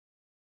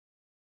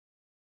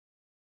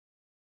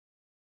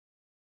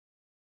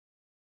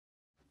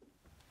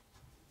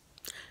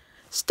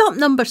Stop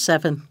number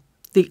 7.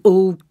 The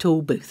Old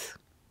Tolbooth.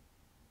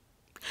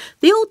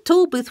 The Old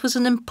Tolbooth was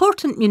an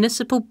important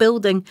municipal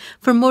building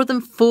for more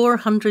than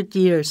 400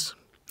 years.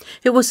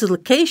 It was the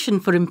location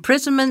for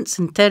imprisonments,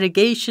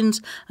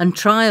 interrogations and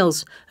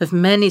trials of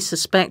many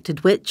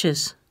suspected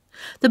witches.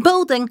 The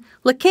building,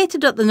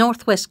 located at the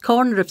northwest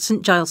corner of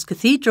St Giles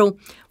Cathedral,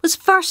 was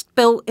first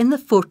built in the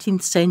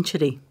 14th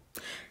century.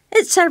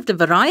 It served a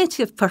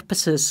variety of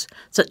purposes,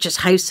 such as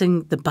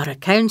housing the Borough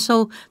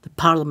Council, the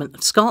Parliament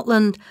of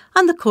Scotland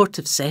and the Court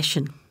of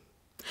Session.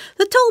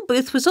 The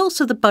Tolbooth was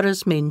also the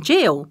borough's main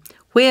jail,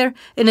 where,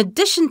 in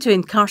addition to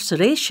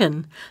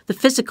incarceration, the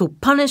physical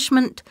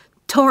punishment,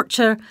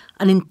 torture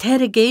and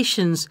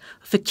interrogations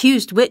of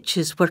accused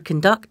witches were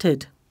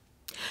conducted.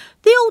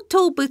 The old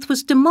Tolbooth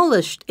was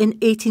demolished in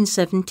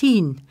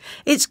 1817.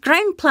 Its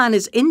ground plan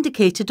is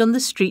indicated on the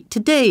street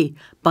today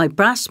by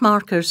brass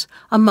markers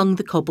among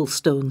the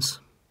cobblestones.